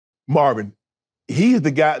Marvin, he's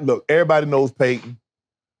the guy, look, everybody knows Peyton.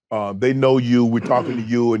 They know you. We're talking to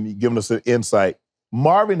you and giving us an insight.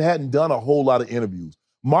 Marvin hadn't done a whole lot of interviews.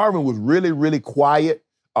 Marvin was really, really quiet.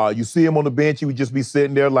 You see him on the bench, he would just be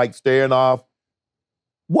sitting there like staring off.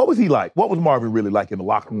 What was he like? What was Marvin really like in the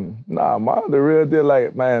locker room? Nah, Marv, the real deal,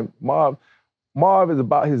 like, man, Marv is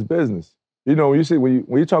about his business. You know, when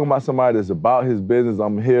you're talking about somebody that's about his business,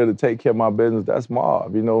 I'm here to take care of my business, that's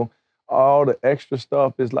Marv, you know. All the extra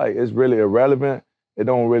stuff is like, it's really irrelevant. It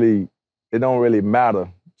don't really matter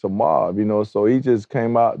to Marv, you know. So he just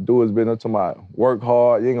came out, do his business, to my work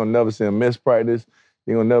hard. You ain't gonna never see him miss practice.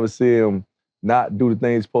 You ain't gonna never see him not do the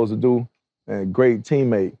things he's supposed to do. And great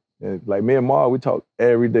teammate. And like me and Marv, we talk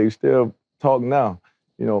every day, still talk now,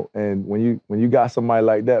 you know. And when you got somebody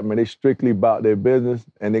like that, man, they strictly about their business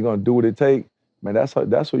and they're gonna do what it takes, man,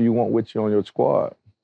 that's who you want with you on your squad.